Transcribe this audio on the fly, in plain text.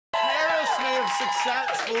have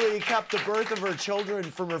successfully kept the birth of her children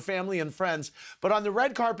from her family and friends, but on the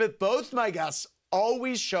red carpet, both my guests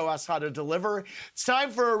always show us how to deliver. It's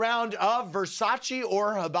time for a round of Versace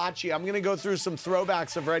or Hibachi. I'm gonna go through some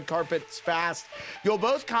throwbacks of red carpets fast. You'll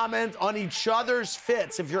both comment on each other's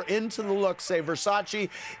fits. If you're into the look, say Versace.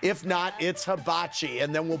 If not, it's Hibachi.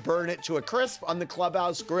 And then we'll burn it to a crisp on the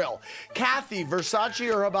Clubhouse grill. Kathy,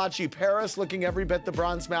 Versace or Hibachi? Paris looking every bit the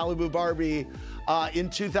bronze Malibu Barbie in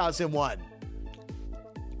 2001.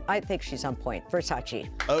 I think she's on point. Versace.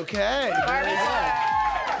 Okay, very good.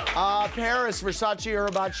 Paris, Versace or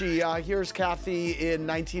Hibachi? Here's Kathy in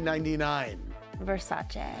 1999.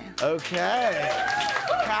 Versace. Okay.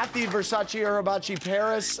 Kathy, Versace or Hibachi?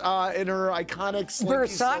 Paris in her iconic slinky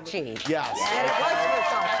Versace. silver. Yes. And it was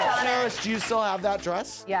Versace. Paris, do you still have that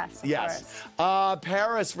dress? Yes. Yes.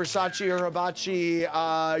 Paris, Versace or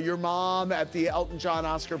Hibachi? Your mom at the Elton John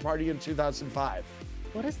Oscar party in 2005.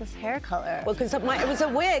 What is this hair color? Well, because it was a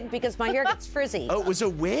wig, because my hair gets frizzy. Oh, it was a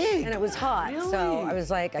wig? And it was hot, Really? so I was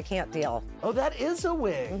like, I can't deal. Oh, that is a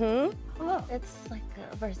wig. Mm-hmm. Oh, it's like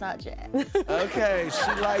a Versace. Okay,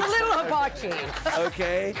 she likes... A little Hibachi.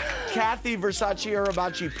 Okay. Kathy, Versace or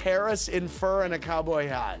Hibachi? Paris in fur and a cowboy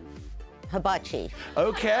hat. Hibachi.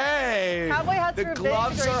 Okay. Cowboy hats The were big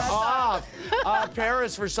gloves during are that off.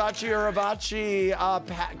 Paris, Versace or Hibachi?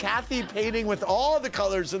 Kathy painting with all the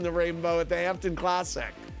colors in the rainbow at the Hampton Classic.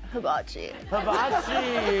 Hibachi.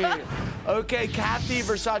 Hibachi. Okay, Kathy,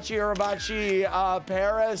 Versace or Hibachi?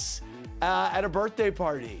 Paris at a birthday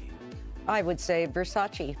party. I would say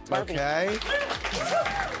Versace. Barbie. Okay.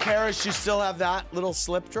 Paris, you still have that little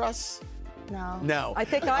slip dress? No. No. I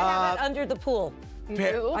think I have it under the pool. You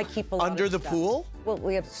do? I keep a lot Under of the stuff. pool? Well,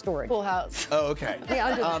 we have storage. Pool house. Oh, okay.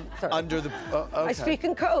 Yeah, Under the okay. I speak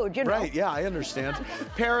in code, you know. Right, yeah, I understand.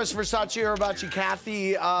 Paris, Versace or Hibachi?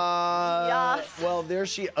 Kathy, Yes. well, there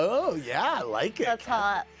she, oh, yeah, I like it. That's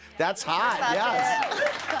hot. That's hot, Versace.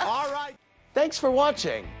 yes. All right. Thanks for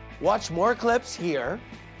watching. Watch more clips here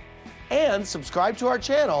and subscribe to our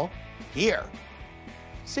channel here.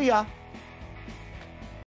 See ya.